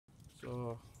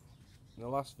So, in the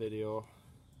last video,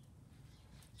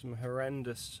 some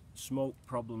horrendous smoke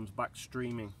problems back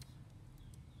streaming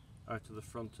out of the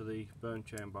front of the burn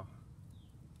chamber.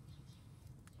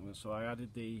 And so I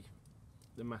added the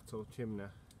metal chimney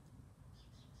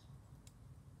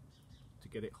to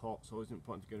get it hot. So it's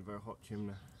important to get a very hot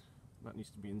chimney. That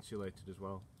needs to be insulated as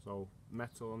well. So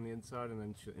metal on the inside and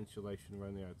then insulation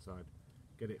around the outside.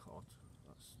 Get it hot.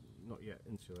 That's not yet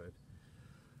insulated.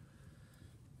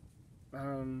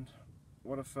 And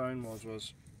what I found was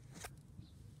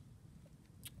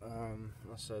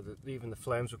I said that even the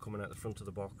flames were coming out the front of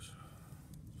the box.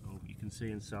 So you can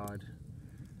see inside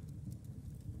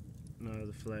now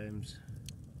the flames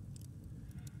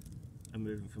are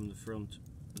moving from the front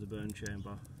of the burn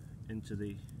chamber into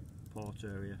the port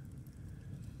area.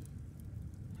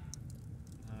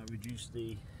 Reduce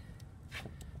the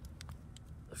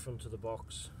front of the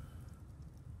box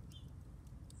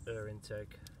air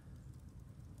intake.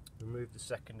 Remove the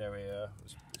secondary air.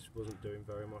 This wasn't doing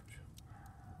very much,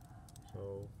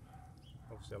 so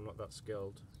obviously I'm not that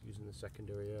skilled using the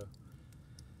secondary air,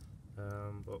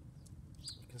 but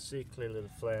you can see clearly the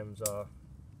flames are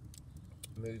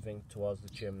moving towards the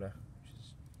chimney, which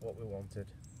is what we wanted.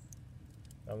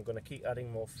 I'm going to keep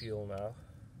adding more fuel now.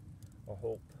 I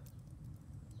hope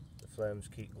the flames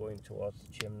keep going towards the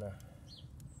chimney.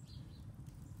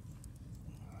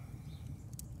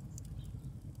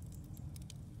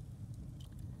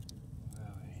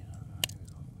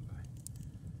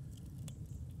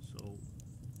 So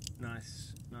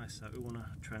nice that we want to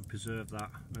try and preserve that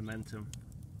momentum.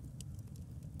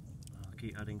 I'll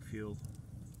keep adding fuel.